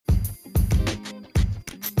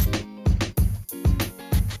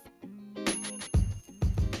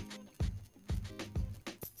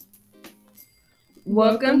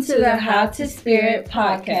Welcome to the How to Spirit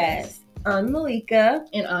podcast. I'm Malika.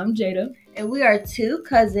 And I'm Jada. And we are two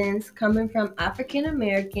cousins coming from African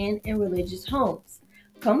American and religious homes.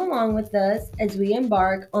 Come along with us as we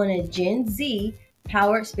embark on a Gen Z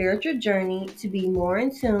powered spiritual journey to be more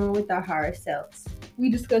in tune with our higher selves. We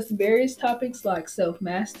discuss various topics like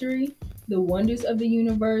self-mastery, the wonders of the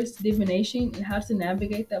universe, divination, and how to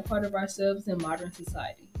navigate that part of ourselves in modern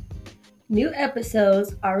society. New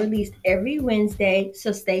episodes are released every Wednesday,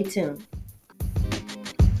 so stay tuned.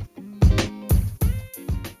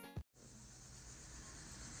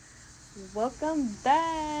 Welcome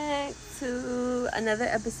back to another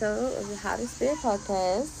episode of the How to Spirit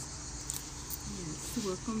podcast. Yes,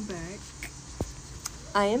 welcome back.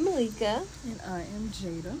 I am Malika. And I am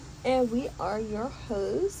Jada. And we are your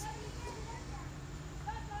hosts.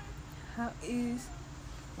 How is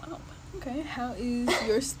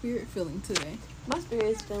your spirit feeling today? My spirit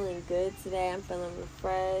is feeling good today. I'm feeling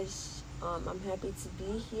refreshed. I'm happy to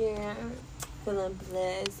be here. Feeling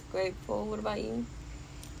blessed, grateful. What about you?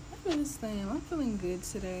 I feel the same. I'm feeling good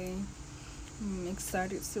today. I'm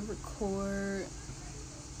excited to record.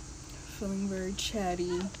 Feeling very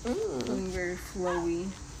chatty. Feeling very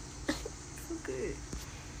flowy. So good.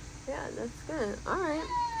 Yeah, that's good. All right.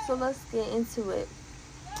 So let's get into it.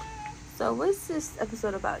 So what's this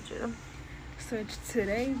episode about, Judah? So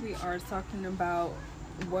today we are talking about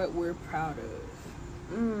what we're proud of.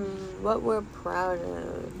 What we're proud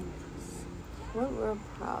of. What we're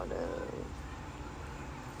proud of.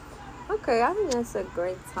 Okay, I think that's a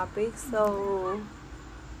great topic. So,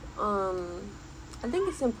 I think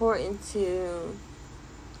it's important to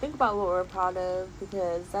think about what we're proud of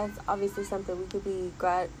because that's obviously something we could be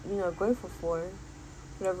grateful for,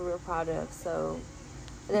 whatever we're proud of. So,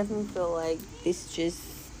 I definitely feel like this just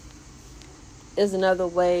is another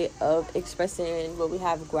way of expressing what we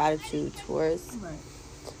have gratitude towards.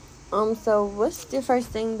 Right. So what's the first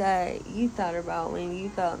thing that you thought about when you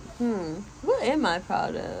thought, what am I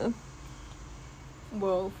proud of?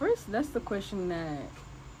 Well, first, that's the question that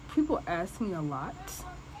people ask me a lot.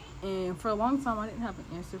 And for a long time, I didn't have an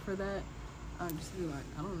answer for that. I'd just be like,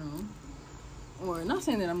 I don't know. Or not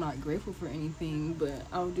saying that I'm not grateful for anything, but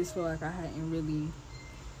I would just feel like I hadn't really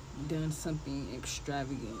done something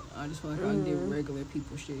extravagant. I just feel like I did regular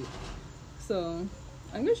people shit. So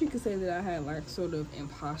I guess you could say that I had like sort of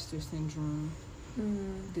impostor syndrome,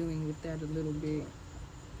 dealing with that a little bit.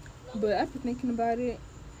 But after thinking about it,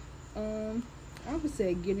 I would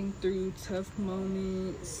say getting through tough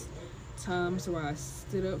moments, times where I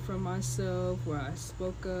stood up for myself, where I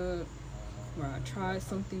spoke up, where I tried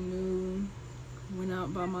something new, went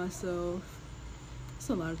out by myself. It's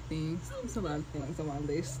a lot of things. It's a lot of things on my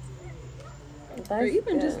list. Or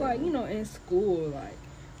even just like, in school, like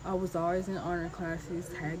I was always in honor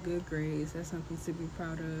classes, had good grades. That's something to be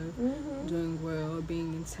proud of. Doing well,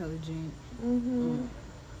 being intelligent.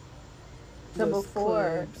 So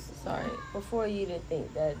before you didn't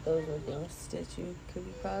think that those were things that you could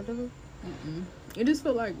be proud of? It just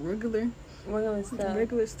felt like regular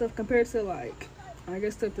stuff compared to like, I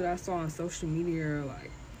guess stuff that I saw on social media or like,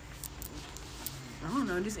 I don't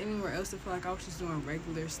know, just anywhere else. I feel like I was just doing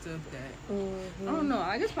regular stuff that, I don't know,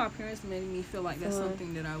 I guess my parents made me feel like that's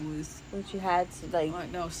something that I was... What you had to,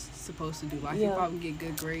 like that was supposed to do. Like, if I would get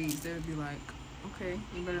good grades, they would be like, okay,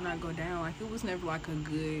 you better not go down. Like, it was never like a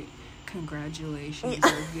good congratulations or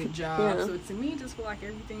a good job. So to me, it just felt like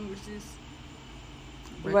everything was just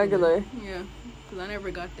regular. Yeah, because I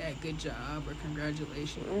never got that good job or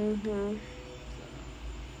congratulations. So,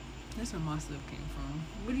 that's where my stuff came from.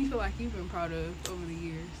 What do you feel like you've been proud of over the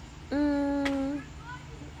years?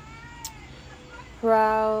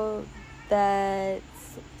 Proud that,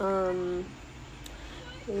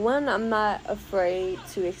 one, I'm not afraid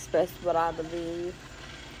to express what I believe.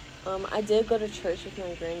 I did go to church with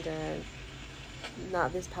my granddad,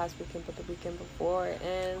 not this past weekend, but the weekend before,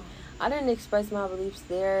 and I didn't express my beliefs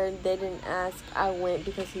there. They didn't ask. I went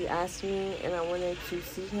because he asked me, and I wanted to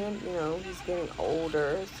see him. He's getting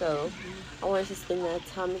older, so I wanted to spend that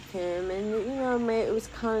time with him. And, it was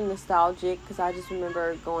kind of nostalgic because I just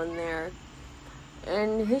remember going there.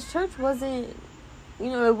 And his church wasn't,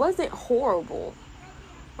 it wasn't horrible,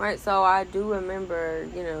 right? So I do remember,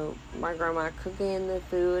 my grandma cooking the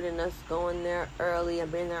food and us going there early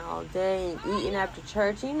and being there all day and eating after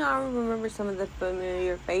church. I remember some of the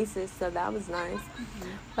familiar faces, so that was nice.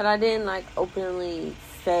 But I didn't, openly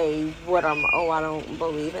say what I don't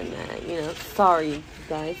believe in that, Sorry,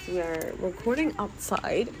 guys. We are recording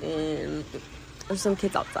outside, and there's some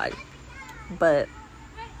kids outside. But,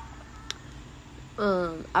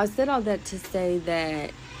 I said all that to say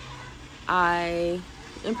that I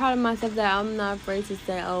I'm proud of myself that I'm not afraid to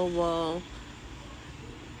say, oh, well,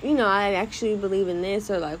 you know, I actually believe in this.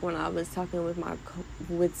 Or like when I was talking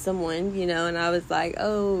with someone, you know, and I was like,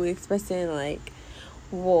 oh, expressing like,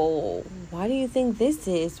 well, why do you think this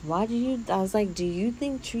is? I was like, do you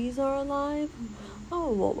think trees are alive?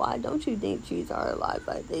 Oh, well, why don't you think trees are alive?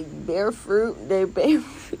 Like, they bear fruit,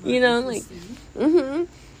 you know, like,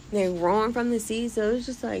 they're growing from the seed, so it's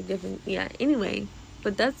just, like, different, yeah, anyway,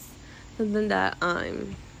 but that's something that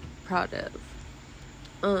I'm proud of,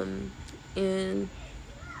 and,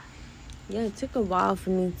 yeah, it took a while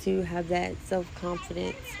for me to have that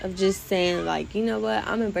self-confidence of just saying, like, you know what,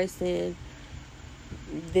 I'm embracing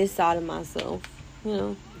this side of myself, you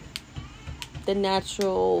know, the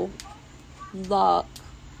natural luck,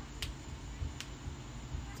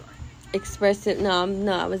 expressive, no,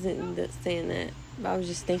 I wasn't saying that, but I was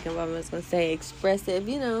just thinking what I was going to say, expressive,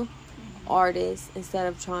 you know, artist, instead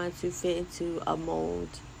of trying to fit into a mold.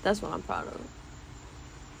 That's what I'm proud of.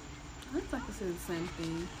 That's like I said, the same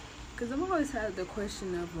thing, because I've always had the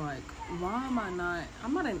question of like, why am I'm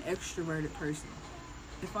not an extroverted person.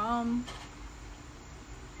 If I'm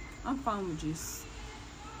fine with just,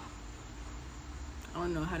 I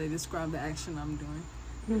don't know how to describe the action I'm doing.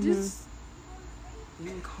 Just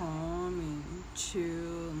being calm and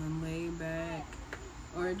chill and laid back.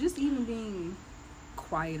 Or just even being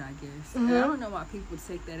quiet, I guess. And I don't know why people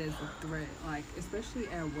take that as a threat. Like, especially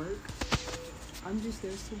at work. I'm just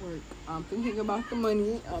there to work. I'm thinking about the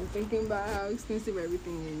money. I'm thinking about how expensive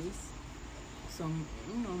everything is. So,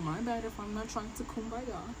 you know, my bad if I'm not trying to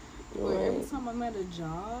kumbaya. But every time I'm at a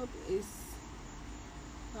job, it's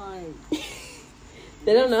like...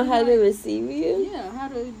 They don't know how to receive you? Yeah, how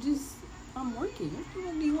to just... I'm working.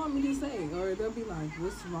 What do you want me to say? Or they'll be like,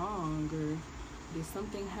 what's wrong? Or did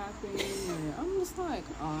something happen? Or I'm just like,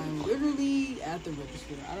 I'm literally at the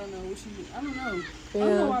register. I don't know what you... I don't know. Yeah. I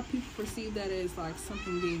don't know why people perceive that as like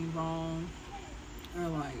something being wrong. Or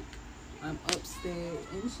like, I'm upset.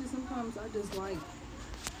 And it's just sometimes I just like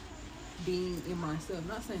being in myself.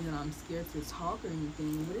 Not saying that I'm scared to talk or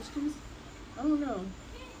anything, but it's just, I don't know.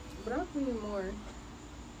 But I've been more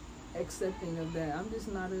accepting of that. I'm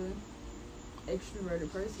just not a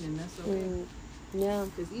extroverted person, and that's okay. Yeah.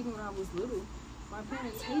 Because even when I was little, my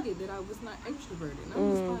parents hated that I was not extroverted. And I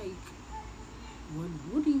was like,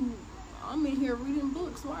 what do you, I'm in here reading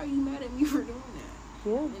books. Why are you mad at me for doing that?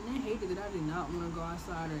 Yeah. And they hated that I did not want to go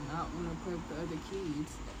outside or not want to play with the other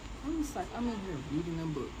kids. I'm just like, I'm in here reading a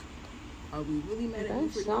book. Are we really mad at me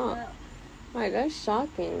for doing that? Like, that's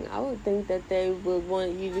shocking. I would think that they would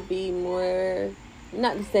want you to be more,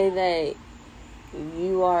 not to say that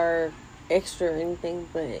you are extra or anything,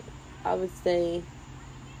 but I would say,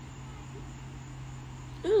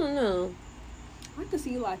 I don't know. I could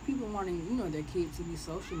see, like, people wanting, you know, their kids to be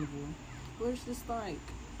sociable. But it's just like,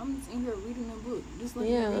 I'm just in here reading a book. Just like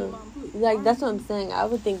reading my book. Like, that's what I'm saying. I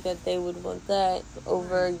would think that they would want that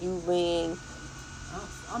over you being...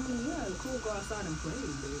 I mean, yeah, cool, go outside and play,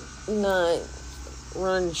 but... Not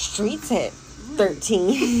run the streets at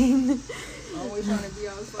 13. Always trying to be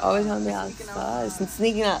outside. Always trying to be outside.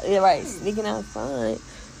 Sneaking out. Yeah, right. Sneaking outside.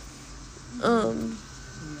 Yeah, I'm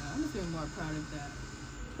just feeling more proud of that.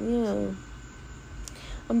 Yeah.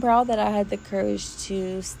 I'm proud that I had the courage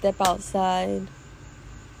to step outside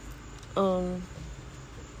the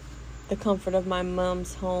comfort of my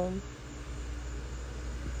mom's home.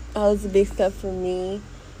 That was a big step for me.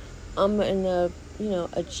 I'm in a,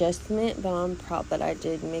 adjustment, but I'm proud that I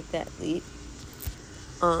did make that leap.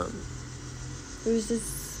 It was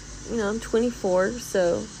just, I'm 24,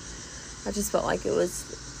 so I just felt like it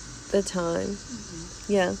was the time.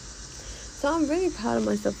 Mm-hmm. Yeah. So I'm really proud of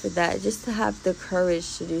myself for that, just to have the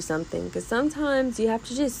courage to do something. Because sometimes you have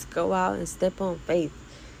to just go out and step on faith.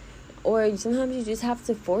 Or sometimes you just have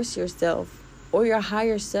to force yourself, or your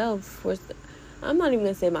higher self. I'm not even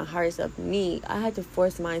going to say my higher self, me. I had to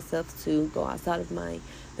force myself to go outside of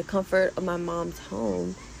the comfort of my mom's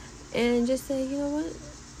home and just say, you know what?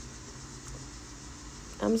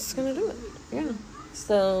 I'm just going to do it. Yeah.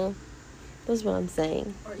 So that's what I'm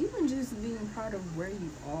saying. Or even just being proud of where you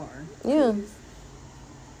are. Yeah.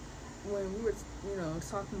 When we were,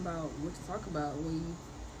 talking about what to talk about, when you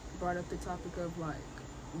brought up the topic of, like,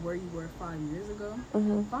 where you were 5 years ago.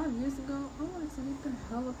 Mm-hmm. 5 years ago, I wanted to get the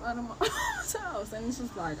hell up out of my house. And it's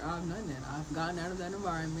just like, I've done that. I've gotten out of that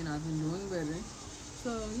environment. I've been doing better.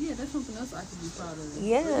 So, yeah, that's something else I could be proud of.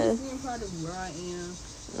 Yeah. Just being proud of where I am.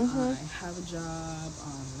 Mm-hmm. I have a job.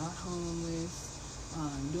 I'm not homeless.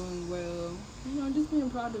 I'm doing well. Just being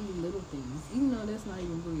proud of the little things. Even though that's not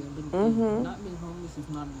even really a little thing. Not being homeless is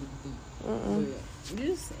not a little thing. But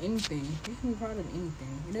Just anything. You can be proud of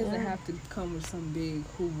anything. It doesn't have to come with some big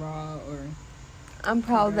hoorah or. I'm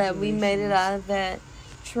proud that we made it out of that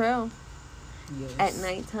trail. Yes. At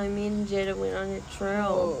nighttime, me and Jada went on a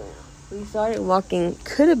trail. Oh. We started walking.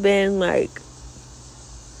 Could have been like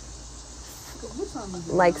What time is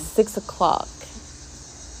it like now? 6 o'clock.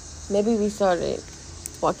 Maybe we started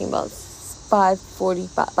walking about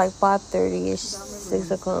 5:45, like 5:30ish,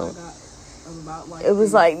 6 o'clock. It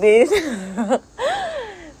was like this.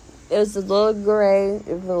 It was a little gray. It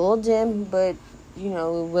was a little dim, but you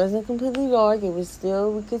know, it wasn't completely dark. It was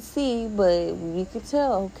still, we could see, but we could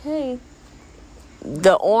tell, okay,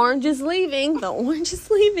 the orange is leaving. The orange is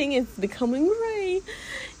leaving. It's becoming gray.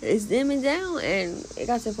 It's dimming down, and it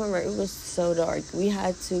got to the point where it was so dark. We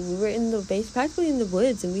were in the base, practically in the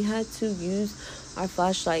woods, and we had to use our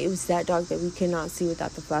flashlight. It was that dark that we could not see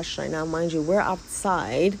without the flashlight. Now, mind you, we're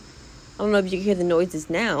outside. I don't know if you can hear the noises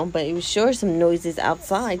now, but it was sure some noises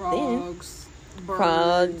outside Frogs, then.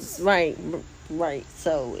 Birds. Frogs, right.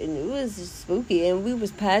 So, and it was just spooky, and we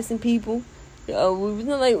was passing people. We was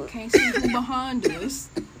not like can't see who behind us.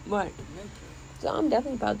 Right. So I'm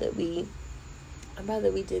definitely proud that we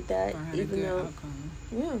did that, even though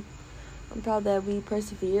outcome. I'm proud that we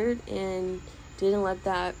persevered and didn't let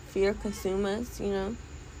that fear consume us. You know,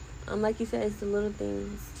 like you said, it's the little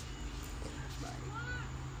things.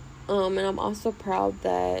 And I'm also proud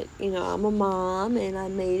that, you know, I'm a mom and I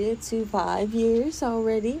made it to 5 years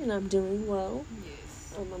already and I'm doing well.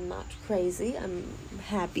 Yes. I'm not crazy. I'm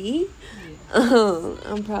happy. Yes.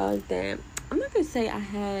 I'm proud that, I'm not going to say I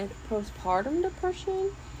had postpartum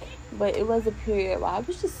depression, but it was a period where I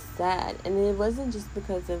was just sad. And it wasn't just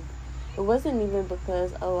because of, it wasn't even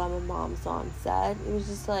because, oh, I'm a mom, so I'm sad. It was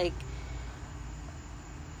just like,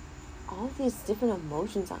 all these different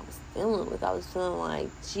emotions I was dealing with. I was feeling like,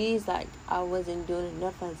 geez, like I wasn't doing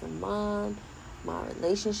enough as a mom. My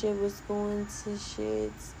relationship was going to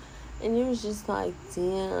shits. And it was just like,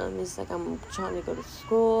 damn, it's like I'm trying to go to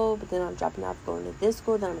school, but then I'm dropping out going to this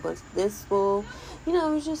school, then I'm going to this school. You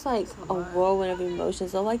know, it was just like a whirlwind of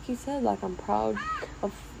emotions. So like you said, like I'm proud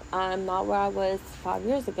of, I'm not where I was 5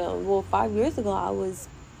 years ago. Well, 5 years ago I was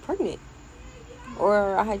pregnant.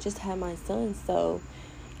 Or I had just had my son, so...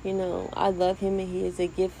 You know, I love him and he is a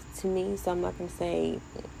gift to me. So I'm not going to say,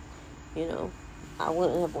 you know, I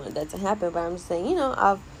wouldn't have wanted that to happen. But I'm just saying, you know,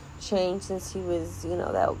 I've changed since he was, you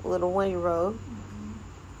know, that little 1-year-old.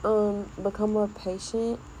 Become more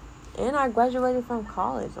patient. And I graduated from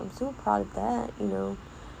college. I'm super proud of that, you know.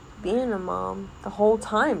 Being a mom the whole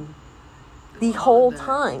time. The whole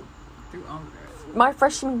time. Through all of that. My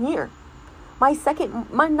freshman year. Not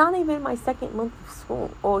even my second month of school.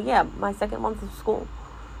 Oh, yeah, my second month of school.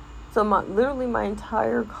 So literally my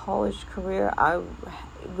entire college career, I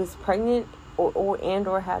was pregnant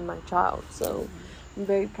or had my child. So I'm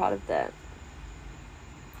very proud of that.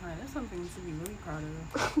 Alright, that's something to be really proud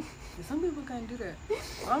of. Some people can't do that.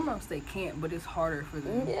 Well, almost they can't, but it's harder for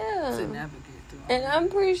them to navigate through. And I'm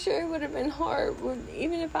pretty sure it would have been hard,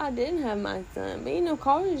 even if I didn't have my son. But you know,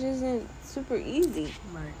 college isn't super easy.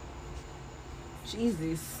 Right.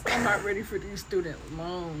 Jesus, I'm not ready for these student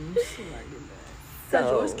loans. Has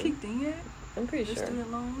yours kicked in yet? I'm pretty sure.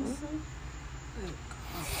 Student loans?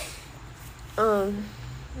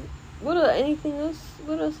 Anything else?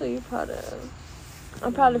 What else are you proud of?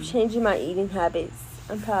 I'm proud of changing my eating habits.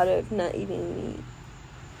 I'm proud of not eating meat.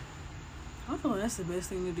 I feel like that's the best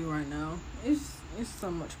thing to do right now. It's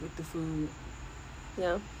so much with the food.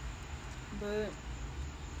 Yeah. But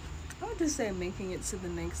I would just say making it to the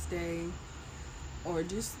next day, or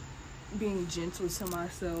just being gentle to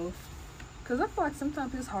myself. Because I feel like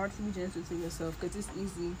sometimes it's hard to be gentle to yourself, because it's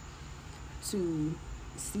easy to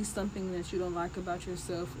see something that you don't like about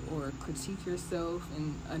yourself or critique yourself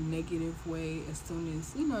in a negative way as soon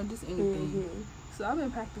as, you know, just anything. Mm-hmm. So I've been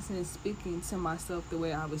practicing speaking to myself the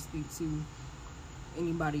way I would speak to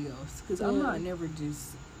anybody else. Because I'm not never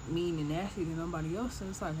just mean and nasty to nobody else. So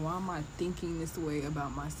it's like, why am I thinking this way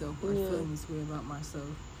about myself or feeling this way about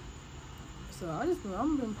myself? So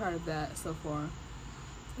I'm been proud of that so far.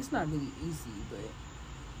 It's not really easy, but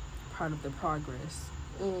proud of the progress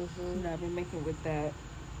that I've been making with that.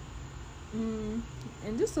 And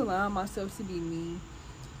just allowing myself to be me,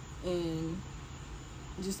 and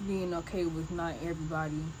just being okay with not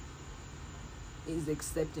everybody is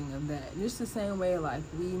accepting of that. Just the same way, like,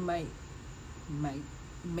 we may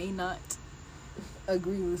not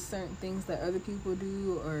agree with certain things that other people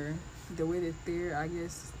do, or the way that they're, I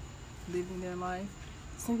guess, living their life.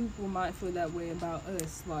 Some people might feel that way about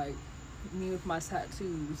us, like me with my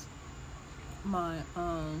tattoos. My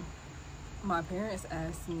parents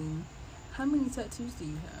asked me How many tattoos do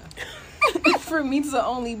you have? For me to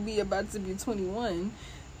only be about to be 21,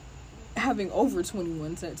 having over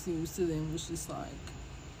 21 tattoos to them was just like,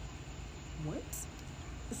 what?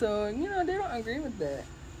 So, you know, they don't agree with that.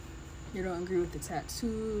 They don't agree with the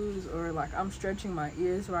tattoos, or like I'm stretching my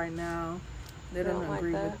ears right now. They don't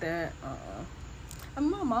agree with that. I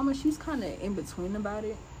mean, my mama, she's kind of in between about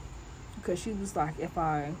it, because she was like, if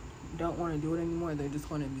I don't want to do it anymore, they're just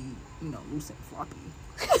going to be, you know, loose and floppy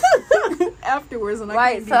afterwards. And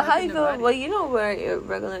right. So how you feel? Well, you don't wear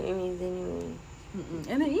regular earrings anyway.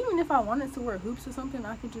 And then even if I wanted to wear hoops or something,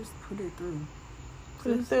 I could just put it through.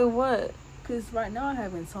 Put it through what? Because right now I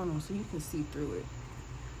have internal, so you can see through it.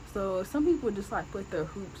 So some people just like put their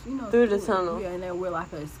hoops, you know, through the tunnel. Yeah, and they wear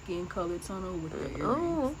like a skin color tunnel with their earrings.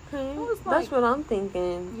 Oh, okay. Like, that's what I'm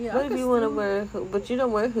thinking. Yeah, what if you want to wear, but you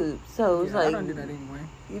don't wear hoops, so it's like I don't do that anyway.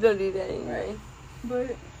 You don't do that anyway. Right.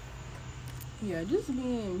 But yeah, just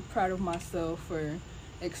being proud of myself for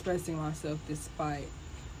expressing myself despite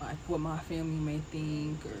like what my family may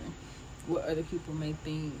think or what other people may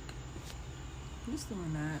think. Just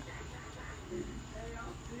doing that.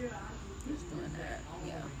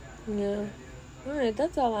 Yeah. All right,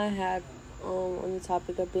 that's all I had on the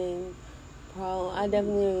topic of being proud. I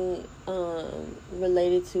definitely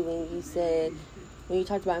related to when you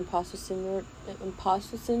talked about imposter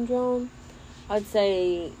syndrome. I'd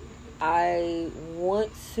say I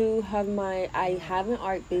have an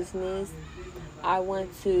art business. I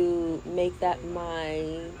want to make that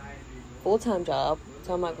my full-time job.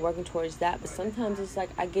 So I'm like working towards that. But sometimes it's like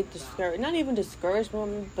I get discouraged. Not even discouraged,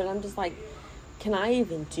 but I'm just like, can I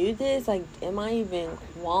even do this? Like, am I even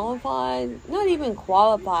qualified? Not even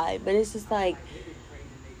qualified, but it's just like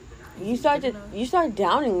you start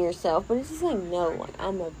doubting yourself. But it's just like, no, like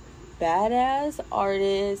I'm a badass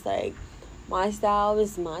artist. Like, my style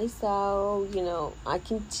is my style. You know,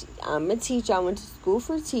 I'm a teacher. I went to school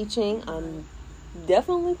for teaching. I'm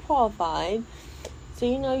definitely qualified. So,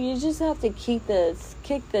 you know, you just have to kick the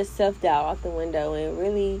self-doubt out the window and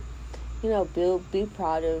really, you know, be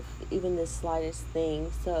proud of even the slightest thing.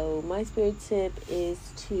 So my spirit tip is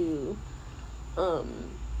to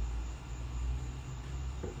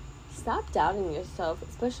stop doubting yourself,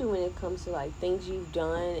 especially when it comes to like things you've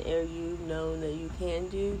done or you know that you can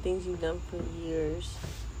do, things you've done for years.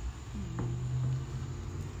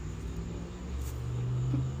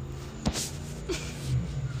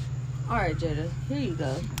 All right, Jada, here you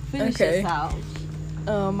go. Finish this out.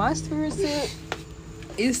 My spirit tip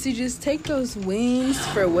is to just take those wins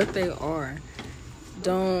for what they are.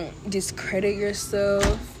 Don't discredit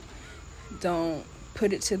yourself. Don't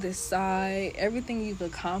put it to the side. Everything you've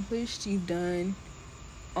accomplished, you've done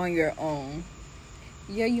on your own.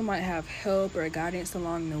 Yeah, you might have help or guidance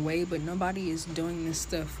along the way, but nobody is doing this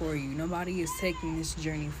stuff for you. Nobody is taking this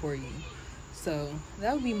journey for you. So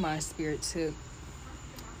that would be my spirit tip.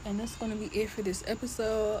 And that's going to be it for this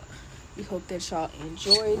episode. We hope that y'all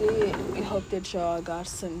enjoyed it. We hope that y'all got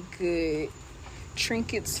some good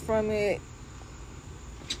trinkets from it.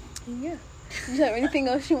 And yeah. Do you have anything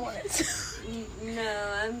else you wanted to?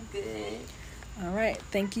 No, I'm good. All right.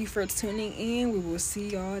 Thank you for tuning in. We will see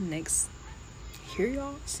y'all next. Hear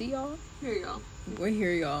y'all? See y'all? Hear y'all. We're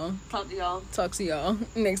here, y'all. Talk to y'all. Talk to y'all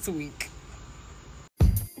next week.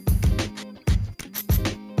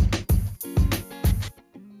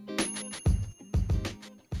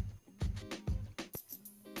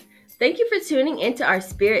 Thank you for tuning into our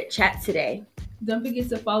Spirit Chat today. Don't forget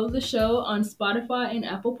to follow the show on Spotify and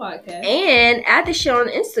Apple Podcasts. And add the show on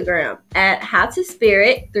Instagram at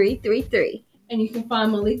HowToSpirit333. And you can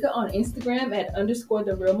find Malika on Instagram at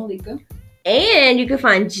 _TheRealMalika. And you can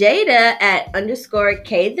find Jada at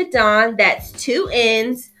 _KTheDon. That's 2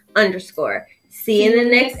 N's _. See you in the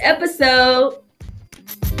next episode.